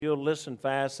You'll listen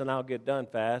fast and I'll get done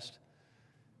fast.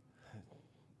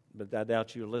 But I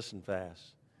doubt you'll listen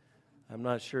fast. I'm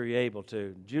not sure you're able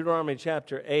to. Deuteronomy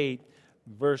chapter 8,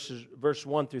 verse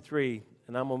 1 through 3.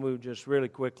 And I'm going to move just really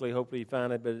quickly. Hopefully you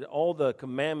find it. But all the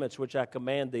commandments which I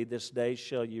command thee this day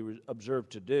shall you observe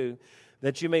to do,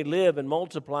 that you may live and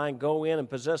multiply and go in and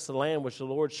possess the land which the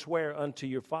Lord sware unto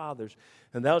your fathers.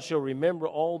 And thou shalt remember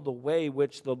all the way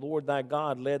which the Lord thy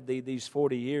God led thee these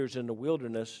 40 years in the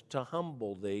wilderness, to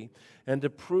humble thee and to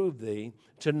prove thee,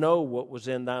 to know what was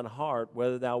in thine heart,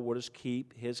 whether thou wouldest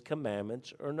keep his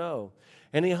commandments or no.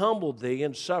 And he humbled thee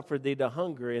and suffered thee to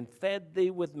hunger and fed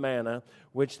thee with manna,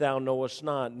 which thou knowest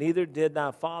not, neither did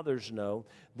thy fathers know,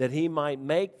 that he might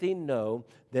make thee know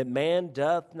that man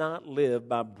doth not live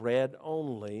by bread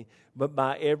only, but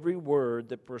by every word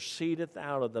that proceedeth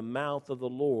out of the mouth of the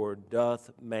Lord doth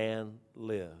man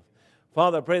live.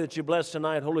 Father, I pray that you bless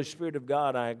tonight. Holy Spirit of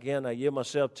God, I yield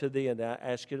myself to thee, and I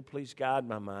ask you to please guide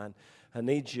my mind. I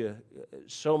need you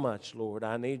so much, Lord.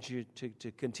 I need you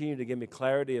to continue to give me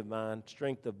clarity of mind,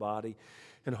 strength of body,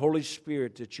 and Holy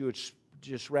Spirit, that you would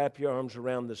just wrap your arms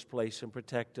around this place and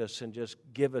protect us and just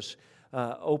give us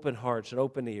open hearts and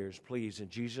open ears, please, in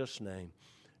Jesus' name.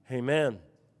 Amen.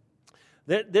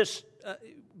 This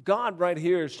God right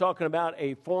here is talking about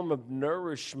a form of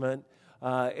nourishment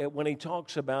when he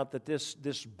talks about that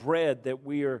this bread that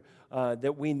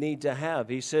we need to have.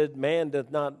 He said, "Man doth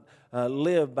not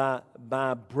live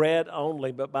by bread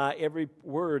only, but by every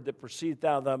word that proceedeth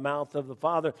out of the mouth of the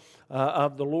Father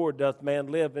of the Lord doth man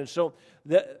live." And so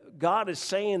God is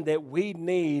saying that we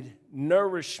need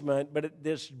nourishment, but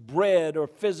this bread or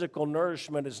physical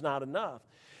nourishment is not enough.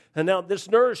 And now this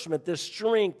nourishment, this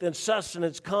strength and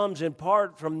sustenance comes in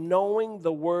part from knowing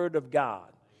the Word of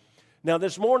God. Now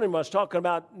this morning I was talking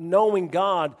about knowing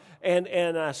God, and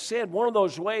I said one of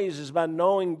those ways is by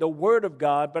knowing the Word of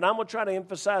God, but I'm going to try to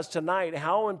emphasize tonight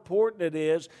how important it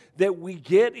is that we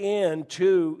get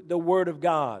into the Word of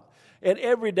God. And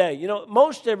every day,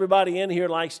 most everybody in here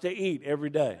likes to eat every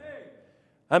day.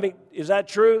 I mean, is that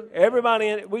true?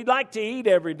 We like to eat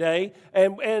every day,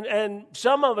 and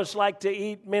some of us like to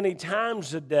eat many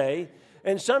times a day,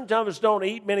 and sometimes don't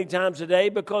eat many times a day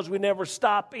because we never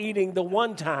stop eating the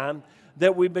one time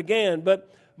that we began.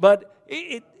 But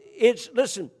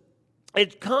listen,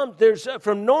 it comes. There's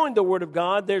from knowing the Word of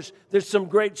God. There's some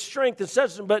great strength and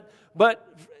substance,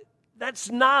 but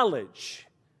that's knowledge.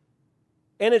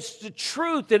 And it's the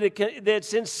truth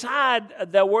that's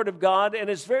inside the Word of God, and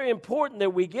it's very important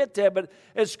that we get there. But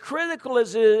as critical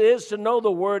as it is to know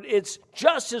the Word, it's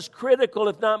just as critical,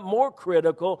 if not more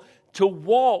critical, to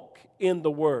walk in the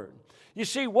Word. You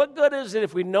see, what good is it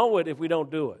if we know it if we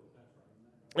don't do it?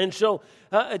 And so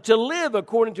to live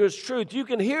according to His truth, you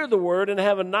can hear the Word and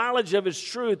have a knowledge of His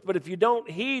truth, but if you don't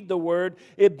heed the Word,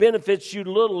 it benefits you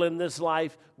little in this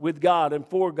life with God and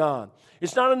for God.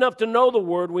 It's not enough to know the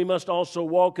Word, we must also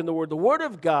walk in the Word. The Word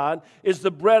of God is the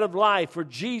bread of life, for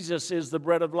Jesus is the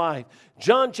bread of life.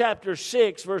 John chapter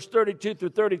 6, verse 32 through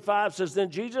 35 says, "Then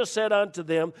Jesus said unto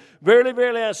them, Verily,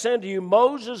 verily, I say unto you,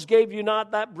 Moses gave you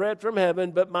not that bread from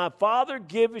heaven, but my Father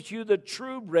giveth you the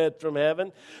true bread from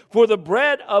heaven. For the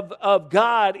bread of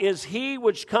God is he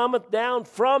which cometh down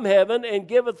from heaven and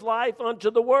giveth life unto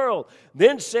the world.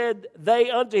 Then said they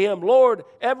unto him, Lord,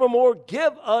 evermore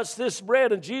give us this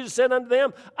bread. And Jesus said unto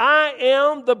them, I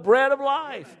am the bread of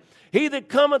life. He that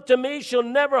cometh to me shall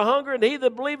never hunger, and he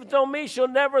that believeth on me shall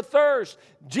never thirst."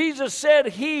 Jesus said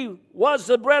he was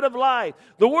the bread of life.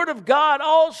 The Word of God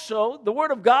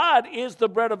is the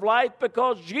bread of life,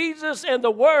 because Jesus and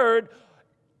the Word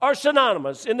are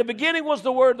synonymous. In the beginning was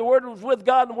the Word was with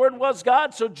God, and the Word was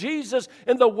God. So Jesus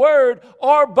and the Word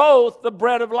are both the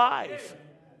bread of life.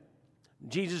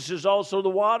 Jesus is also the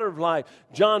water of life.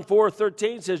 John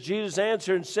 4:13 says, Jesus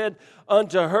answered and said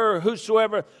unto her,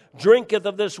 Whosoever drinketh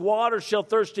of this water shall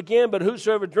thirst again, but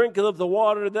whosoever drinketh of the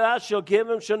water that I shall give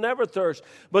him shall never thirst.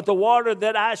 But the water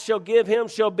that I shall give him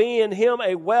shall be in him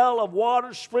a well of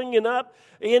water springing up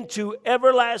into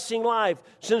everlasting life.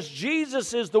 Since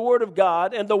Jesus is the Word of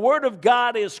God, and the Word of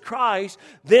God is Christ,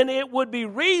 then it would be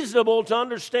reasonable to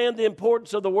understand the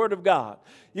importance of the Word of God.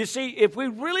 You see, if we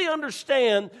really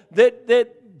understand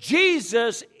that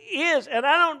Jesus is, and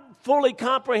I don't fully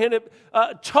comprehend it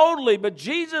totally, but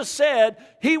Jesus said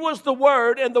He was the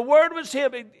Word, and the Word was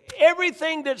Him.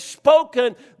 Everything that's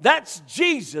spoken, that's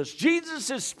Jesus. Jesus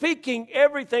is speaking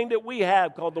everything that we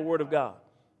have called the Word of God.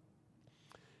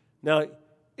 Now, it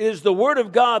is the Word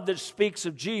of God that speaks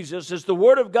of Jesus. It's the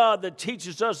Word of God that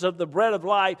teaches us of the bread of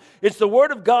life. It's the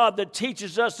Word of God that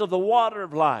teaches us of the water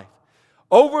of life.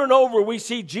 Over and over, we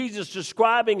see Jesus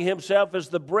describing Himself as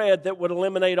the bread that would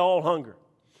eliminate all hunger.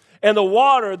 and the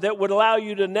water that would allow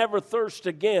you to never thirst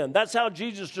again. That's how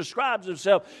Jesus describes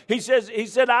himself. He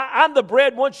said, I'm the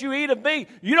bread. Once you eat of me,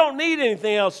 you don't need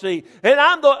anything else to eat. And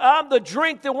I'm the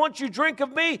drink that once you drink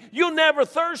of me, you'll never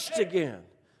thirst again.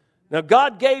 Now,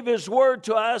 God gave His Word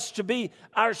to us to be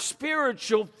our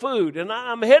spiritual food. And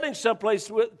I'm heading someplace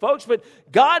with folks, but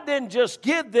God didn't just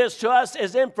give this to us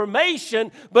as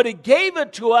information, but He gave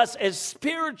it to us as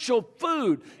spiritual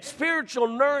food, spiritual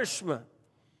nourishment.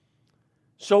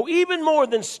 So even more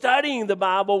than studying the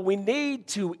Bible, we need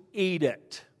to eat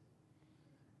it.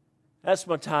 That's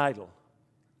my title.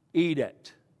 Eat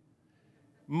it.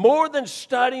 More than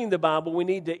studying the Bible, we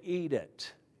need to eat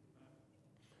it.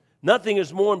 Nothing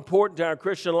is more important to our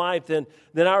Christian life than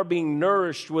our being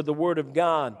nourished with the Word of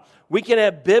God. We can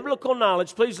have biblical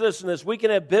knowledge. Please listen to this. We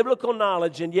can have biblical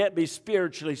knowledge and yet be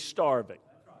spiritually starving.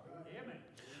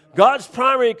 God's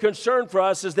primary concern for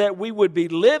us is that we would be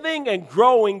living and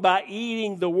growing by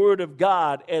eating the Word of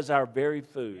God as our very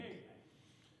food.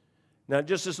 Now,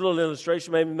 just this little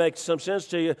illustration maybe makes some sense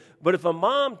to you, but if a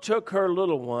mom took her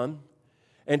little one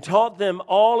and taught them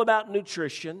all about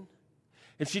nutrition,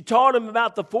 and she taught them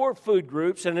about the 4 food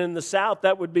groups, and in the South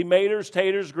that would be maters,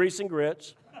 taters, grease, and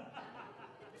grits.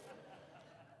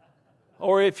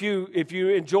 Or if you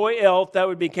enjoy Elf, that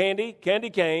would be candy, candy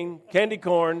cane, candy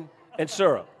corn, and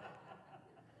syrup.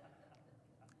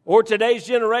 Or today's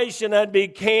generation, that'd be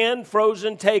canned,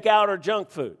 frozen, takeout, or junk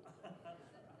food.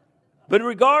 But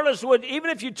regardless,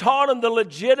 even if you taught them the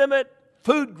legitimate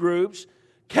food groups,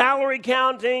 calorie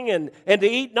counting, and to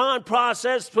eat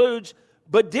non-processed foods,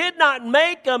 but did not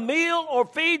make a meal or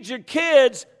feed your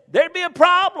kids, there'd be a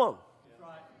problem.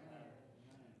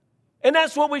 And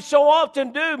that's what we so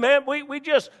often do, man. We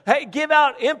just give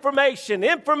out information.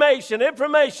 Let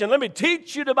me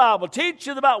teach you the Bible. Teach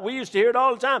you the Bible. We used to hear it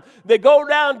all the time. They go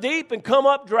down deep and come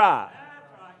up dry.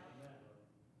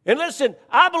 And listen,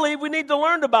 I believe we need to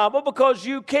learn the Bible because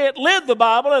you can't live the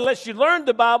Bible unless you learn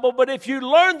the Bible. But if you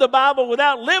learn the Bible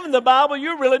without living the Bible,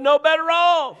 you're really no better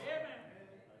off.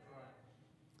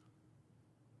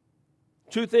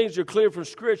 Two things are clear from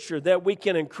Scripture: that we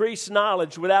can increase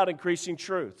knowledge without increasing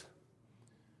truth.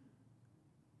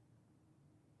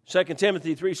 2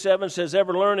 Timothy 3:7 says,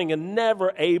 ever learning and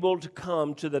never able to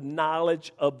come to the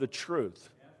knowledge of the truth.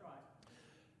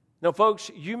 Now,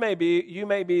 folks, you may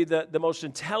be the most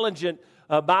intelligent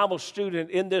Bible student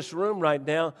in this room right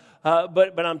now,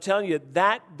 but I'm telling you,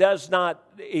 that does not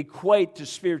equate to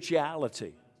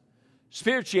spirituality.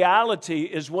 Spirituality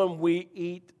is when we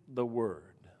eat the Word,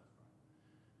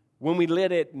 when we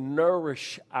let it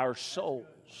nourish our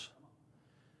souls.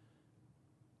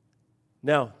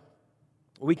 Now,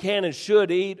 we can and should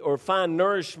eat or find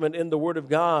nourishment in the Word of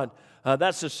God.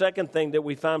 That's the second thing that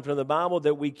we find from the Bible,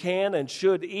 that we can and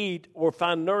should eat or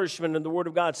find nourishment in the Word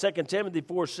of God. 2 Timothy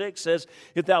 4:6 says,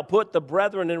 if thou put the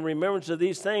brethren in remembrance of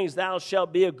these things, thou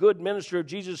shalt be a good minister of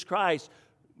Jesus Christ,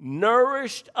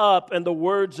 nourished up in the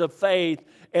words of faith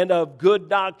and of good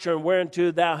doctrine whereunto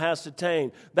thou hast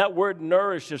attained. That word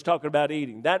nourish is talking about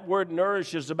eating. That word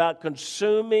nourish is about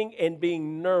consuming and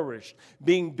being nourished,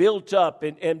 being built up,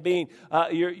 and being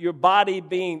your body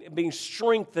being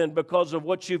strengthened because of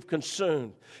what you've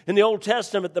consumed. In the Old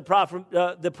Testament, the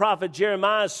prophet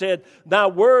Jeremiah said, thy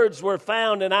words were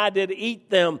found, and I did eat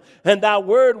them, and thy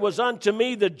word was unto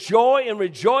me the joy and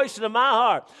rejoicing of my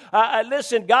heart.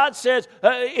 Listen, God says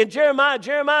in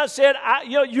Jeremiah said,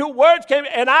 your words came,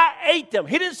 and I ate them.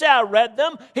 He didn't say I read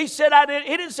them. He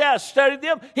didn't say I studied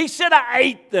them. He said I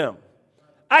ate them.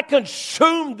 I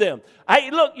consumed them.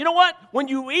 Look, you know what? When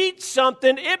you eat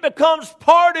something, it becomes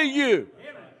part of you.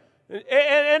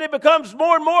 And it becomes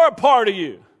more and more a part of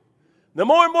you. The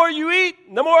more and more you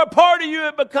eat, the more a part of you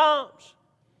it becomes.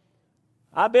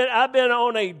 I've been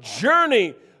on a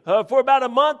journey for about a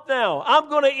month now. I'm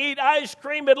going to eat ice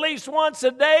cream at least once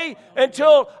a day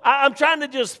until I'm trying to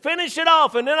just finish it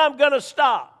off, and then I'm going to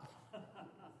stop.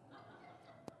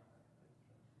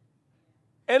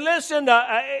 And listen,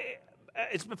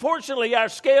 fortunately our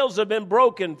scales have been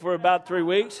broken for about 3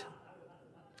 weeks.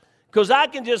 Because I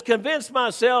can just convince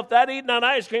myself that eating that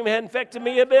ice cream hadn't affected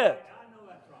me a bit.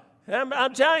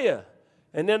 I'm telling you.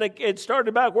 And then it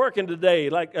started back working today,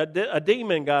 like a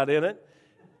demon got in it.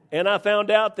 And I found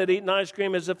out that eating ice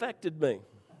cream has affected me.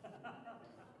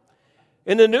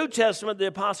 In the New Testament, the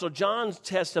Apostle John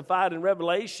testified in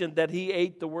Revelation that he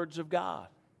ate the words of God.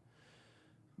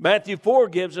 Matthew 4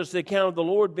 gives us the account of the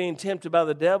Lord being tempted by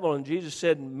the devil, and Jesus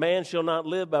said, man shall not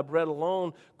live by bread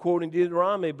alone, quoting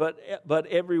Deuteronomy, but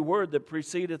every word that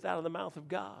proceedeth out of the mouth of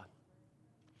God.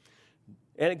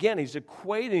 And again, he's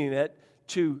equating it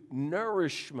to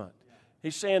nourishment.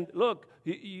 He's saying, look,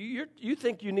 You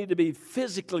think you need to be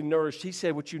physically nourished. He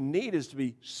said what you need is to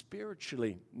be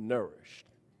spiritually nourished.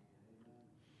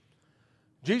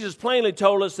 Jesus plainly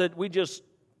told us that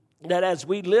as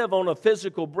we live on a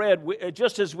physical bread,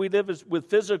 just as we live with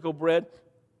physical bread,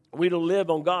 we to live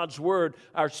on God's Word,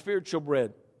 our spiritual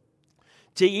bread.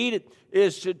 To eat it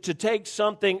is to take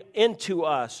something into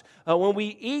us. When we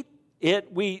eat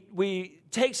it, we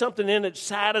take something in that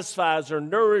satisfies or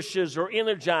nourishes or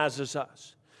energizes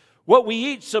us. What we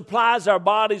eat supplies our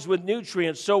bodies with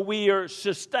nutrients, so we are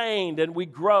sustained and we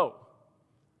grow.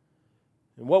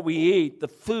 And what we eat, the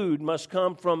food must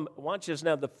come from, watch this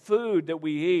now, the food that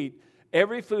we eat,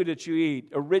 every food that you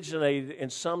eat originated in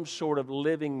some sort of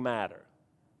living matter.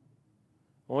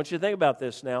 I want you to think about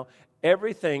this now.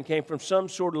 Everything came from some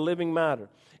sort of living matter.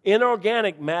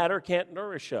 Inorganic matter can't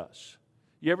nourish us.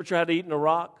 You ever tried eating a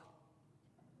rock?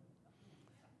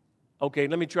 Okay,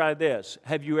 let me try this.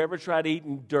 Have you ever tried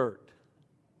eating dirt?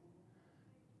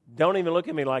 Don't even look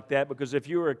at me like that, because if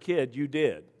you were a kid, you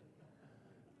did.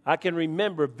 I can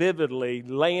remember vividly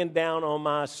laying down on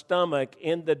my stomach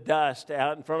in the dust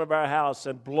out in front of our house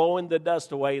and blowing the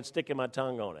dust away and sticking my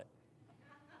tongue on it.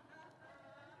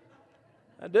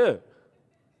 I do.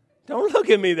 Don't look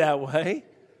at me that way.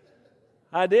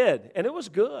 I did, and it was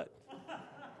good.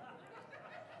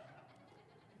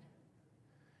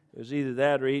 It was either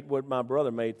that or eat what my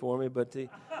brother made for me, but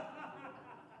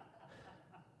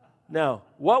now,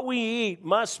 what we eat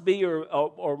must be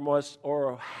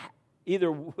or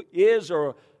either is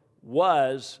or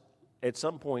was at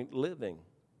some point living.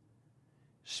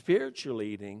 Spiritual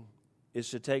eating is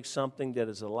to take something that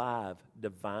is alive,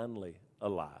 divinely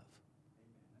alive,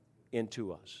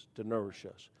 into us, to nourish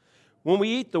us. When we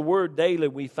eat the Word daily,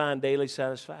 we find daily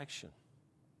satisfaction.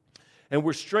 And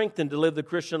we're strengthened to live the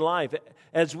Christian life.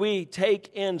 As we take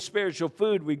in spiritual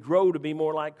food, we grow to be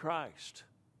more like Christ.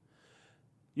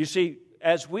 You see,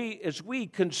 as we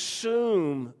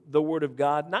consume the Word of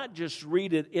God, not just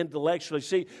read it intellectually.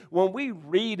 See, when we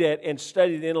read it and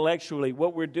study it intellectually,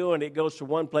 what we're doing, it goes to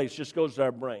one place, just goes to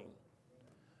our brain.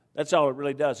 That's all it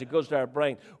really does. It goes to our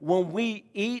brain. When we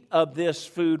eat of this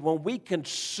food, when we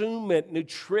consume it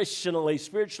nutritionally,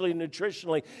 spiritually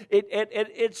nutritionally,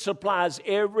 it supplies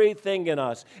everything in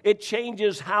us. It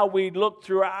changes how we look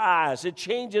through our eyes. It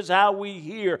changes how we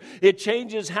hear. It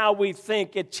changes how we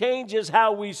think. It changes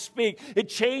how we speak. It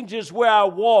changes where I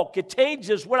walk. It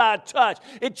changes what I touch.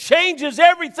 It changes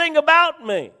everything about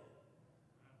me.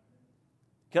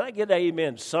 Can I get an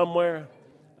amen somewhere?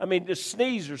 I mean, just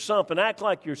sneeze or something. Act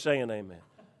like you're saying amen.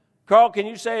 Carl, can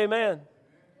you say amen?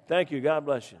 Thank you. God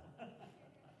bless you.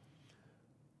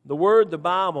 The Word, the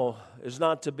Bible, is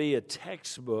not to be a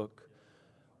textbook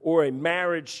or a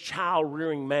marriage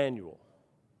child-rearing manual.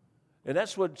 And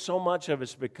that's what so much of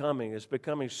it's becoming. It's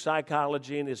becoming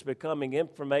psychology, and it's becoming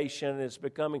information, and it's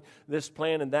becoming this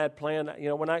plan and that plan. You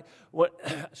know,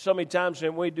 so many times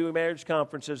when we do marriage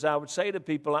conferences, I would say to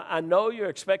people, I know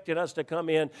you're expecting us to come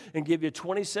in and give you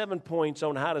 27 points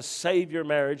on how to save your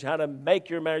marriage, how to make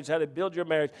your marriage, how to build your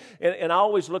marriage. And I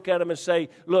always look at them and say,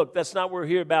 look, that's not what we're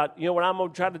here about. You know what I'm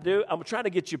going to try to do? I'm going to try to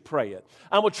get you praying.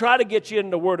 I'm going to try to get you in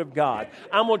the Word of God.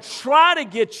 I'm going to try to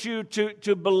get you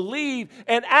to believe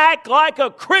and act like a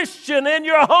Christian in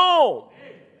your home.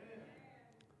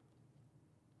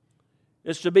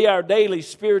 It's to be our daily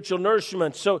spiritual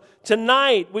nourishment. So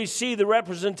tonight we see the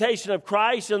representation of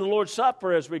Christ in the Lord's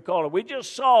Supper, as we call it. We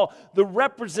just saw the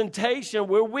representation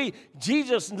where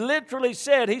Jesus literally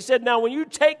said, He said, now when you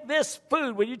take this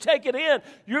food, when you take it in,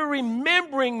 you're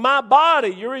remembering my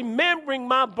body, you're remembering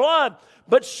my blood.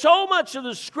 But so much of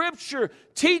the Scripture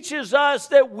teaches us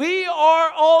that we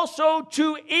are also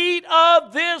to eat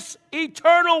of this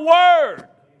eternal Word.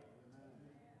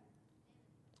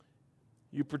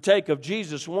 You partake of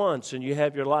Jesus once, and you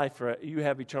have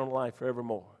eternal life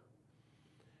forevermore.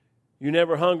 You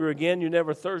never hunger again. You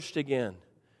never thirst again.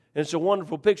 And it's a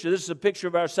wonderful picture. This is a picture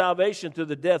of our salvation through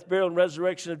the death, burial, and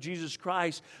resurrection of Jesus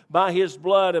Christ. By His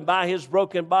blood and by His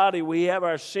broken body, we have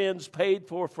our sins paid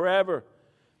for forever.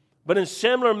 But in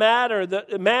similar manner,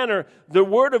 the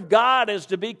Word of God is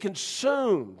to be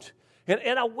consumed.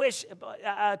 And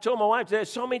I told my wife today,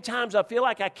 so many times I feel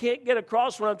like I can't get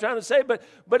across what I'm trying to say, but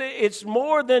it's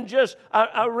more than just,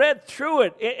 I read through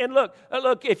it. And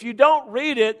look, if you don't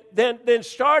read it, then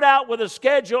start out with a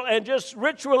schedule and just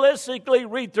ritualistically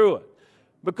read through it.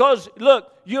 Because,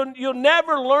 look, you'll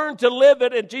never learn to live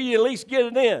it until you at least get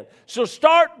it in. So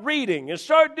start reading and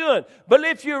start doing. But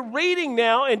if you're reading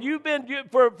now and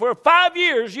for 5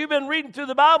 years, you've been reading through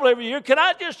the Bible every year, can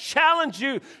I just challenge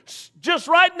you just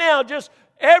right now, just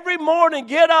every morning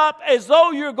get up as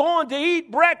though you're going to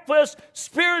eat breakfast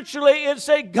spiritually and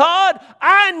say, God,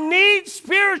 I need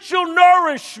spiritual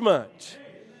nourishment.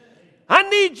 I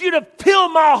need you to fill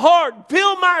my heart,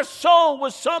 fill my soul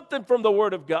with something from the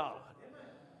Word of God.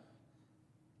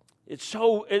 It's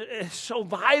so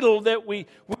vital that we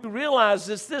realize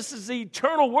this. This is the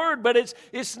eternal Word, but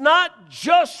it's not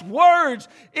just words.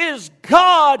 It is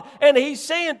God, and He's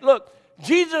saying, look,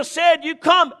 Jesus said, you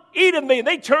come eat of me. And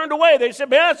they turned away. They said,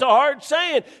 man, that's a hard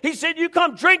saying. He said, you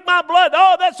come drink my blood.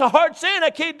 Oh, that's a hard saying.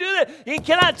 I can't do that. And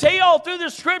can I tell you, all through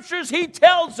the Scriptures, He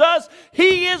tells us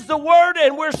He is the Word,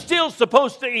 and we're still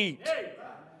supposed to eat.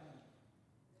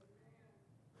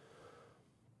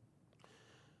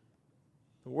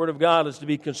 The Word of God is to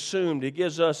be consumed. It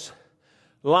gives us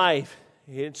life.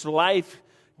 It's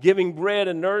life-giving bread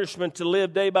and nourishment to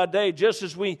live day by day, just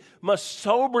as we must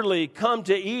soberly come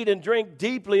to eat and drink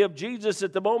deeply of Jesus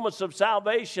at the moments of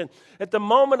salvation. At the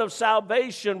moment of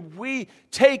salvation, we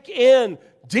take in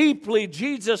deeply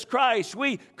Jesus Christ.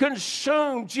 We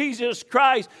consume Jesus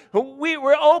Christ. We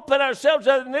open ourselves,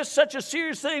 and this is such a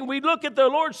serious thing. We look at the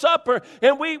Lord's Supper,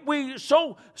 and we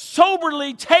so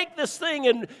soberly take this thing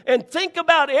and think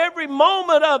about every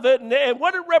moment of it and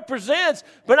what it represents.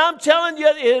 But I'm telling you,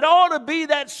 it ought to be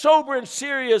that sober and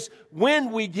serious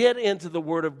when we get into the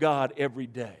Word of God every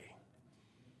day.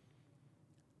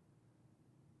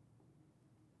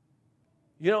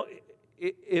 You know,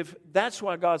 if that's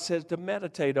why God says to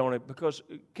meditate on it, because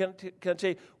can I tell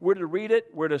you, we're to read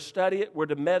it, we're to study it, we're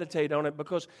to meditate on it,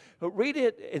 because read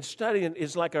it and study it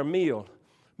is like our meal.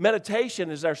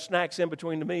 Meditation is our snacks in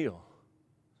between the meal.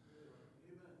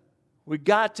 We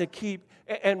got to keep,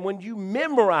 and when you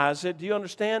memorize it, do you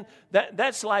understand?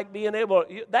 That's like being able,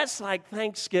 that's like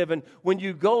Thanksgiving, when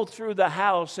you go through the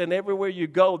house and everywhere you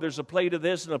go, there's a plate of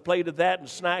this and a plate of that and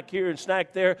snack here and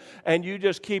snack there, and you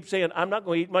just keep saying, I'm not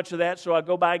going to eat much of that, so I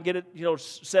go by and get it,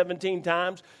 17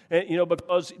 times, and,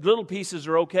 because little pieces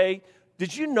are okay.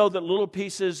 Did you know that little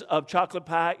pieces of chocolate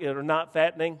pie are not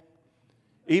fattening?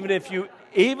 Even if you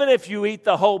eat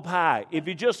the whole pie, if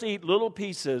you just eat little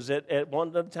pieces at one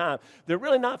at a time, they're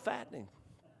really not fattening.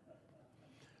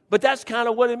 But that's kind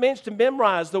of what it means to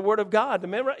memorize the Word of God.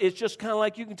 It's just kind of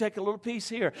like you can take a little piece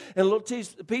here and a little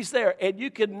piece there, and you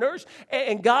can nurse.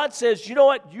 And God says, you know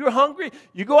what? You're hungry.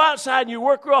 You go outside and you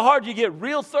work real hard. You get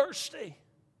real thirsty.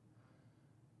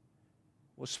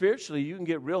 Well, spiritually, you can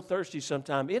get real thirsty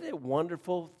sometime. Isn't it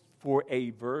wonderful for a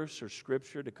verse or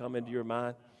Scripture to come into your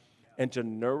mind and to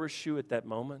nourish you at that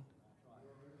moment?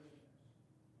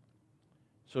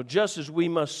 So just as we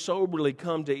must soberly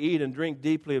come to eat and drink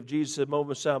deeply of Jesus at the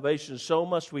moment of salvation, so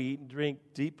must we eat and drink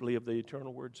deeply of the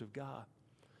eternal words of God.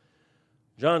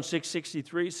 John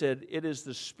 6:63 said, it is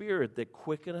the Spirit that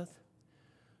quickeneth,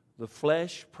 the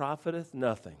flesh profiteth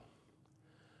nothing.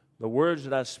 The words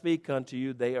that I speak unto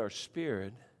you, they are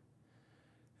spirit,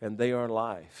 and they are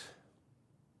life.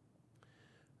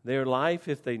 They are life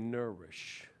if they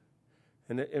nourish.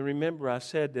 And remember, I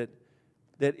said that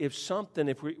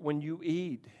when you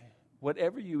eat,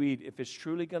 whatever you eat, if it's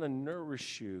truly going to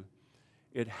nourish you,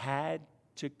 it had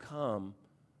to come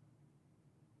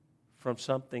from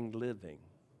something living.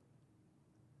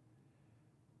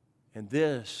 And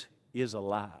this is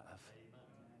alive.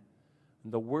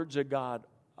 And the words of God,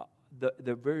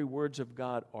 the very words of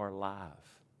God are alive.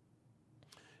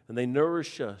 And they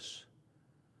nourish us.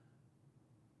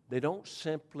 They don't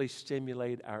simply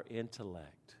stimulate our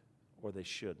intellect, or they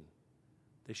shouldn't.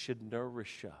 They should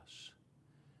nourish us.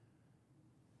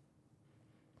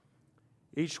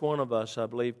 Each one of us, I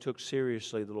believe, took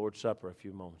seriously the Lord's Supper a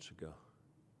few moments ago.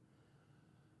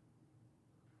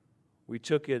 We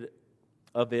took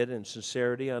of it in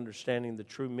sincerity, understanding the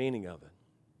true meaning of it,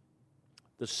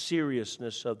 the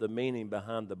seriousness of the meaning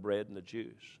behind the bread and the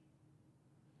juice,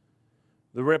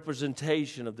 the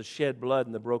representation of the shed blood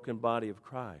and the broken body of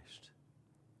Christ.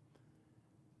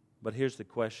 But here's the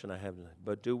question I have.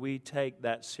 But do we take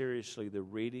that seriously, the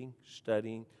reading,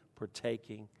 studying,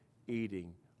 partaking,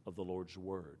 eating of the Lord's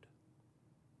Word?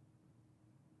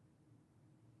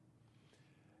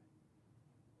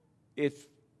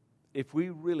 If we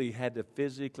really had to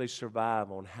physically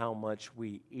survive on how much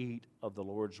we eat of the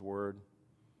Lord's Word,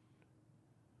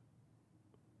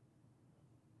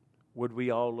 would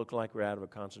we all look like we're out of a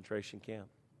concentration camp?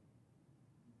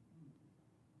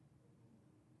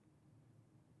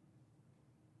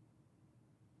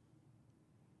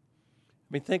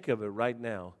 I mean, think of it right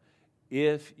now.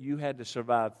 If you had to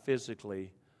survive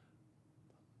physically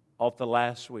off the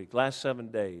last 7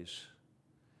 days,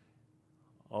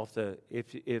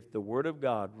 if the Word of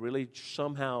God really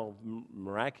somehow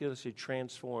miraculously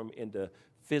transformed into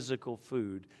physical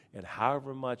food, and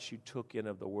however much you took in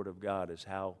of the Word of God is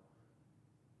how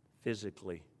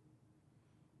physically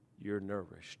you're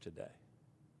nourished today.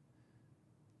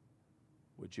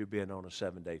 Would you be in on a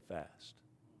 7-day fast?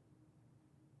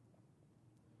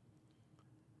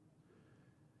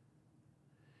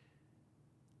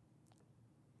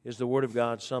 Is the Word of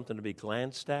God something to be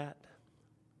glanced at?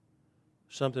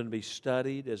 Something to be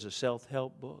studied as a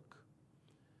self-help book?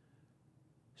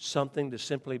 Something to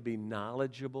simply be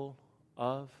knowledgeable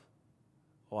of?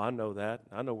 Oh, I know that.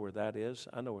 I know where that is.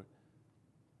 I know where.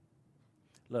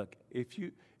 Look, if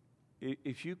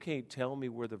you can't tell me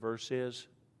where the verse is,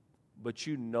 but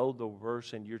you know the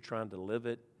verse and you're trying to live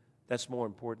it, that's more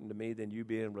important to me than you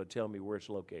being able to tell me where it's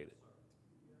located.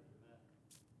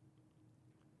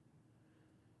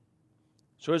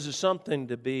 So is it something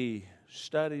to be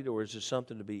studied, or is it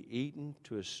something to be eaten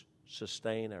to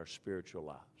sustain our spiritual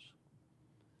lives?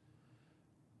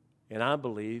 And I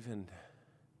believe, and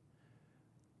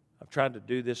I've tried to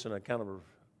do this in a kind of a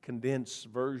condensed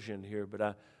version here, but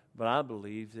I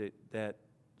believe that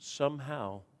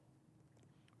somehow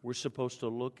we're supposed to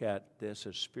look at this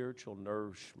as spiritual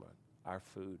nourishment, our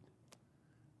food.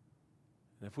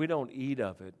 And if we don't eat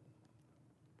of it,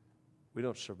 we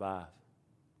don't survive.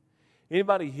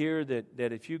 Anybody here that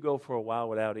if you go for a while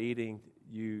without eating,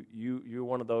 you're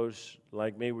one of those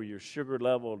like me where your sugar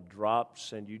level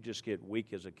drops and you just get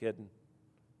weak as a kitten?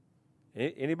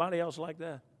 Anybody else like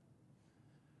that?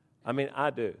 I mean, I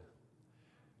do.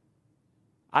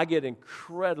 I get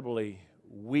incredibly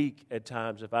weak at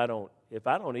times if I don't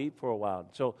eat for a while.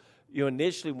 So,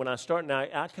 initially when I start, now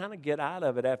I kind of get out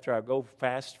of it after I go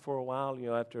fast for a while.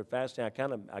 After fasting,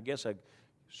 I guess I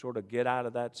sort of get out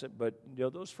of that. But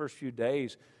those first few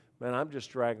days, man, I'm just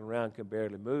dragging around, can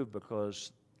barely move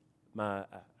because and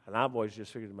I've always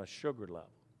just figured my sugar level.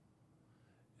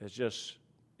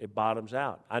 It bottoms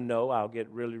out. I know I'll get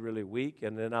really, really weak,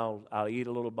 and then I'll eat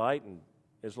a little bite, and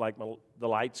it's like the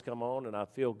lights come on, and I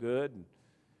feel good. And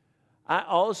I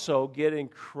also get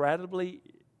incredibly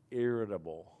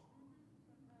irritable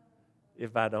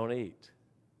if I don't eat.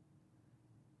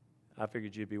 I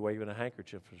figured you'd be waving a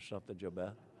handkerchief or something,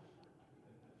 JoBeth.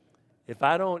 If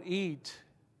I don't eat,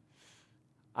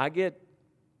 I can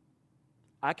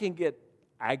get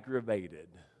aggravated.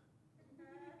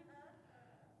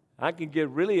 I can get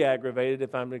really aggravated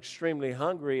if I'm extremely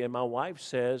hungry and my wife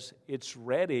says, it's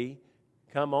ready,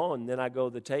 come on. Then I go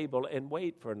to the table and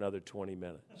wait for another 20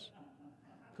 minutes.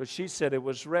 Because she said it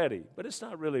was ready, but it's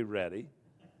not really ready.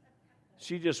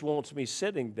 She just wants me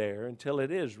sitting there until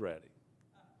it is ready.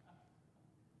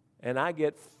 And I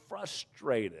get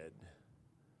frustrated.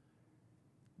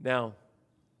 Now,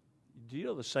 do you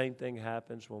know the same thing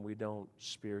happens when we don't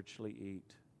spiritually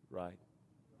eat right?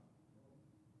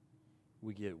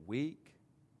 We get weak,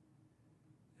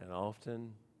 and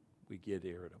often we get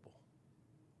irritable.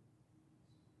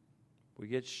 We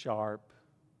get sharp.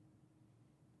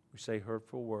 We say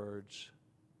hurtful words.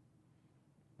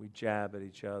 We jab at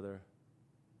each other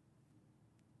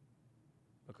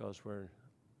because we're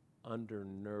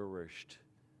undernourished.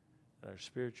 Our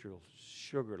spiritual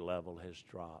sugar level has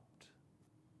dropped.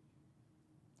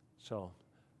 So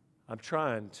I'm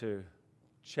trying to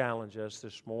challenge us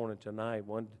this morning, tonight.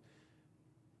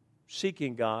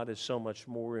 Seeking God is so much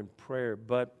more in prayer,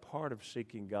 but part of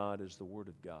seeking God is the Word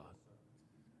of God.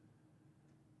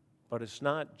 But it's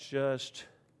not just,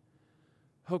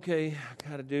 okay, I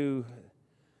got to do,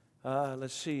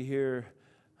 let's see here.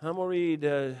 I'm going to read,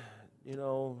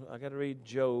 I got to read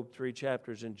Job, 3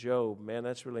 chapters in Job. Man,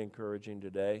 that's really encouraging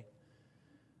today.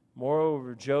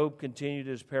 Moreover, Job continued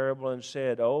his parable and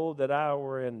said, oh, that I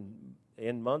were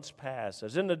in months past,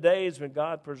 as in the days when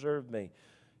God preserved me.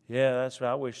 Yeah, that's what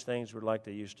I wish things were like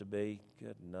they used to be.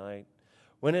 Good night.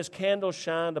 When his candle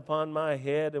shined upon my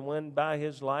head, and when by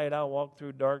his light I walked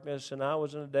through darkness, and I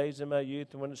was in the days of my youth,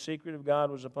 and when the secret of God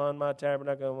was upon my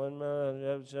tabernacle,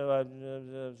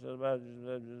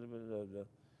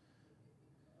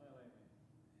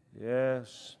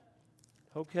 yes.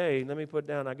 Okay, let me put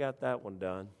down, I got that one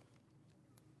done.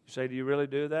 You say, do you really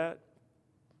do that?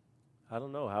 I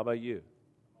don't know. How about you?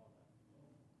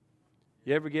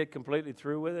 You ever get completely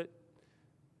through with it?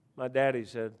 My daddy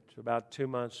said, about 2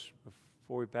 months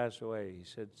before he passed away, he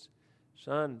said,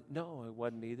 son, no, it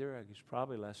wasn't either. It was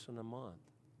probably less than a month.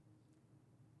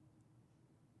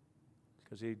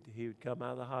 Because he would come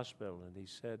out of the hospital, and he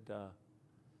said,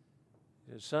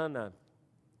 son, I'm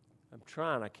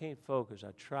trying. I can't focus.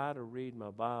 I try to read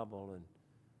my Bible, and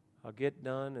I'll get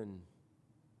done and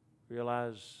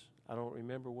realize I don't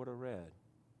remember what I read.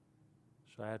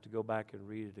 So I have to go back and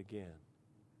read it again.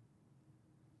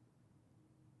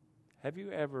 Have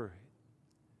you ever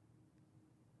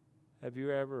Have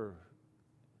you ever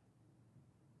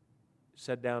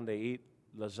sat down to eat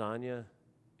lasagna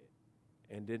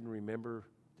and didn't remember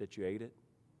that you ate it?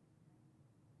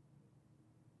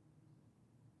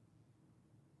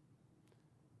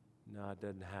 No, it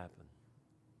doesn't happen.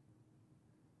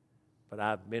 But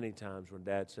I've many times when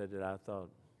Dad said it, I thought,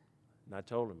 and I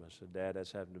told him, I said, Dad,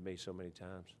 that's happened to me so many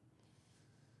times.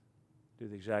 Do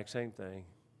the exact same thing.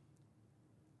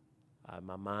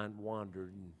 My mind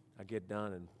wandered, and I get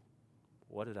done, and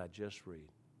what did I just read?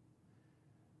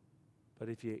 But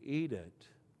if you eat it,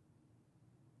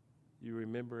 you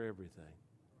remember everything.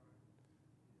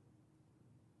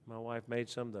 My wife made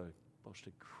some of the most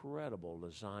incredible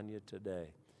lasagna today.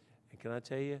 And can I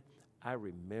tell you, I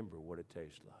remember what it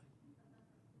tastes like.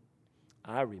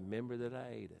 I remember that I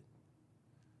ate it.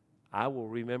 I will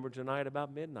remember tonight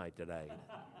about midnight that I ate it.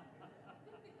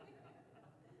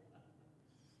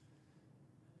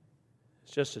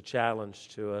 It's just a challenge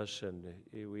to us, and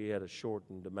we had a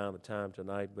shortened amount of time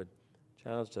tonight, but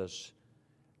challenged us.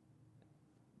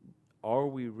 Are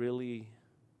we really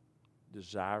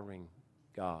desiring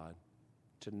God,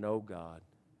 to know God,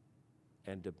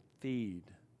 and to feed,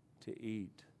 to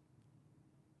eat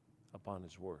upon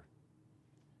His Word?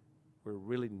 Where it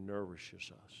really nourishes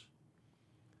us.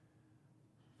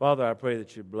 Father, I pray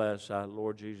that you bless,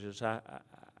 Lord Jesus.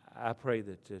 I pray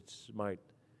that this might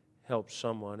help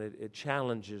someone. It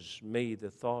challenges me, the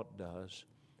thought does.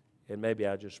 And maybe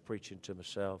I'm just preaching to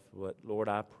myself. But Lord,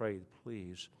 I pray,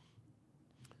 please,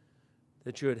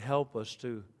 that you would help us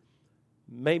to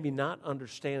maybe not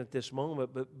understand at this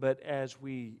moment, but as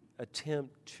we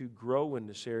attempt to grow in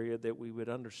this area, that we would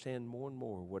understand more and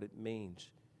more what it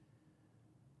means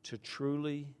to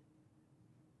truly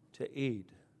to eat,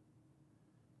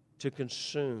 to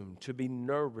consume, to be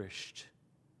nourished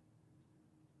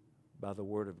by the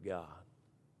Word of God.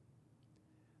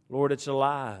 Lord, it's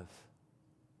alive.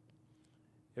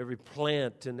 Every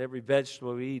plant and every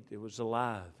vegetable we eat, it was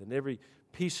alive. And every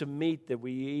piece of meat that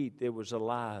we eat, it was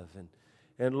alive.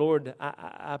 And Lord,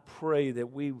 I pray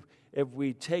that if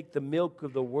we take the milk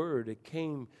of the Word, it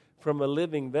came from a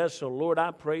living vessel. Lord, I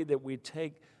pray that we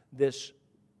take this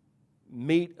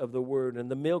meat of the Word and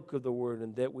the milk of the Word,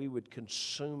 and that we would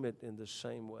consume it in the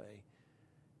same way.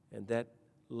 And that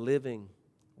living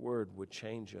Word would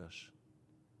change us.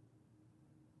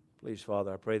 Please,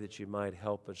 Father, I pray that you might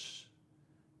help us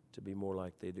to be more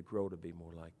like thee, to grow to be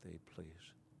more like thee,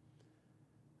 please.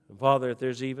 And Father, if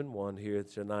there's even one here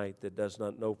tonight that does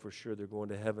not know for sure they're going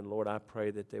to heaven, Lord, I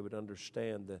pray that they would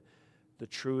understand the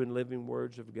true and living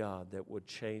words of God that would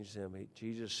change them.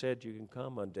 Jesus said you can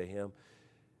come unto Him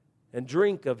and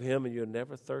drink of Him, and you'll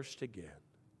never thirst again.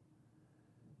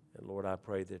 And Lord, I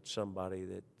pray that somebody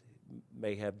that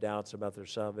may have doubts about their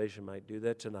salvation might do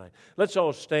that tonight. Let's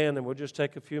all stand, and we'll just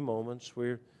take a few moments.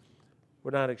 We're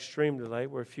not extremely late.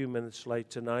 We're a few minutes late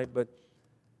tonight, but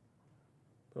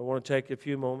I want to take a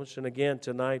few moments. And again,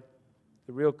 tonight,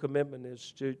 the real commitment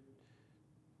is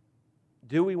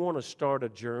do we want to start a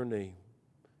journey?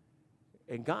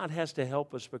 And God has to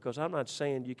help us, because I'm not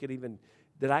saying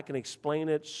that I can explain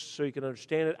it so you can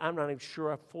understand it. I'm not even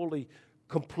sure I fully,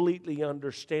 completely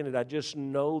understand it. I just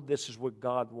know this is what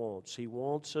God wants. He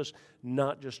wants us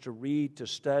not just to read, to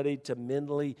study, to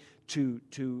mentally,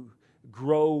 to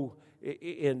grow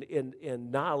in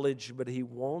knowledge, but He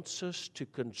wants us to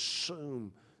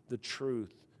consume the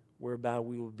truth, whereby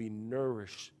we will be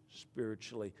nourished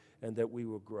spiritually and that we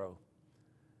will grow.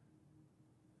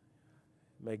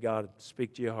 May God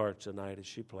speak to your heart tonight as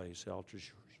she plays. The altar is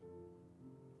yours.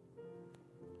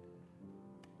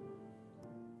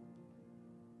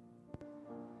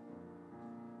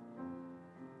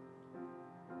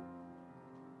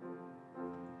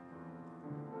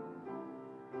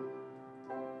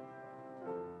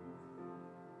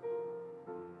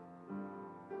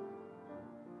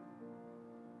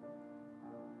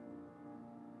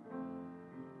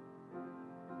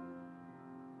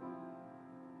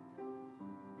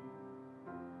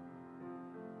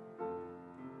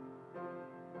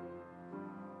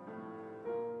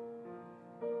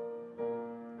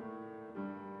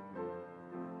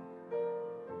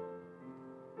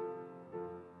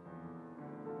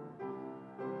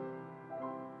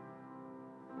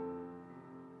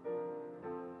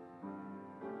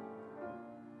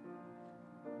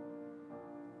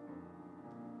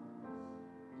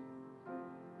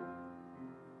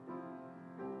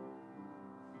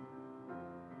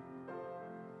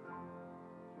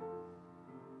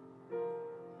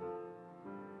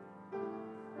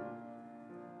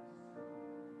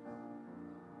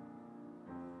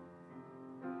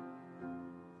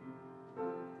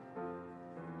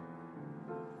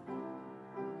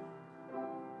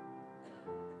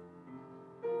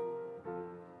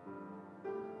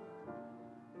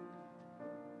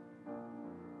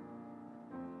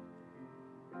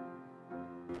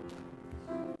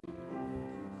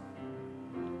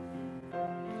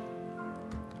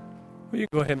 Will you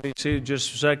go ahead and be seated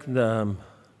just a second?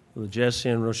 Jesse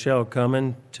and Rochelle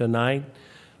coming tonight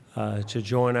to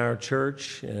join our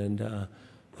church, and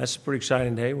that's a pretty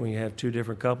exciting day when you have two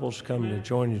different couples coming to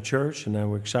join your church, and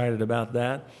we're excited about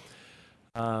that.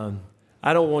 I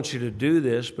don't want you to do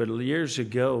this, but years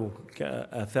ago,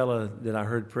 a fella that I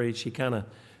heard preach, he kind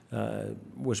of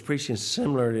was preaching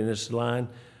similar in this line,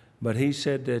 but he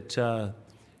said that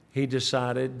he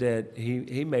decided that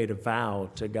he made a vow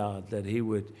to God that he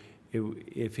would,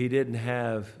 if he didn't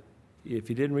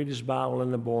read his Bible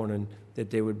in the morning, that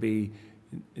there would be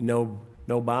no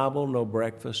Bible, no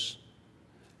breakfast,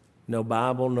 no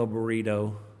Bible, no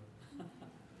burrito,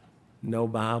 no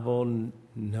Bible,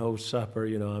 no supper.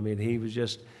 He was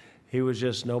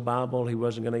just no Bible. He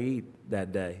wasn't going to eat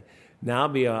that day. Now, I'll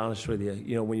be honest with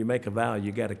you. When you make a vow,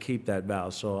 you got to keep that vow.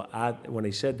 So when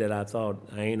he said that, I thought,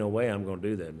 ain't no way I'm going to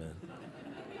do that, man.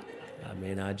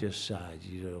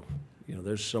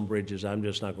 There's some bridges I'm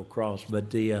just not going to cross.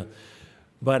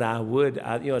 But I would.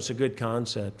 It's a good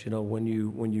concept. When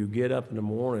you get up in the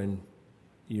morning,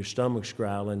 your stomach's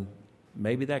growling.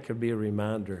 Maybe that could be a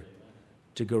reminder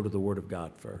to go to the Word of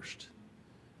God first.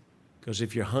 Because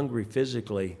if you're hungry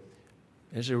physically,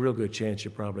 there's a real good chance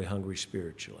you're probably hungry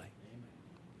spiritually.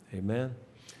 Amen.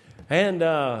 And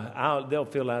they'll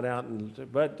fill that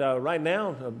out. But right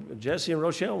now, Jesse and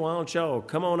Rochelle, why don't y'all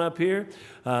come on up here?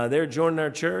 They're joining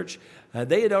our church.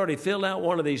 They had already filled out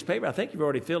one of these papers. I think you've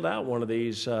already filled out one of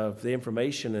these, the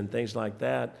information and things like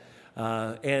that.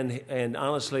 And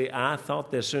honestly, I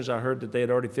thought that as soon as I heard that they had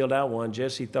already filled out one,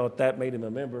 Jesse thought that made him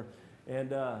a member.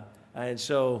 And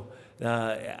so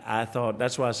I thought,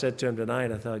 that's why I said to him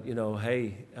tonight, I thought,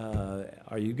 hey,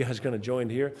 are you guys going to join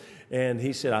here? And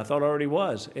he said, I thought I already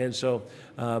was. And so,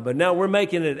 but now we're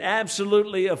making it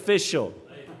absolutely official.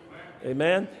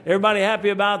 Amen. Everybody happy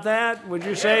about that? Would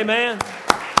you say amen?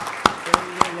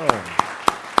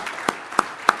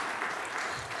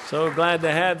 So glad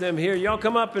to have them here. Y'all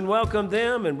come up and welcome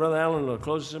them, and Brother Allen will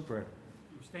close us in prayer.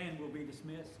 Your stand will be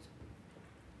dismissed.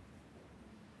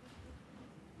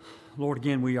 Lord,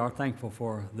 again, we are thankful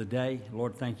for the day.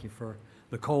 Lord, thank you for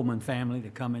the Coleman family to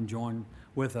come and join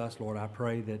with us. Lord, I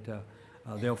pray that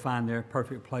they'll find their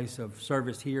perfect place of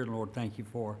service here. Lord, thank you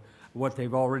for what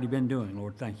they've already been doing.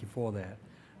 Lord, thank you for that.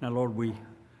 Now, Lord, we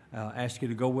ask you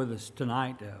to go with us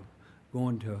tonight,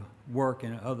 going to work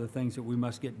and other things that we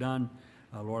must get done.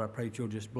 Lord, I pray that you'll just bless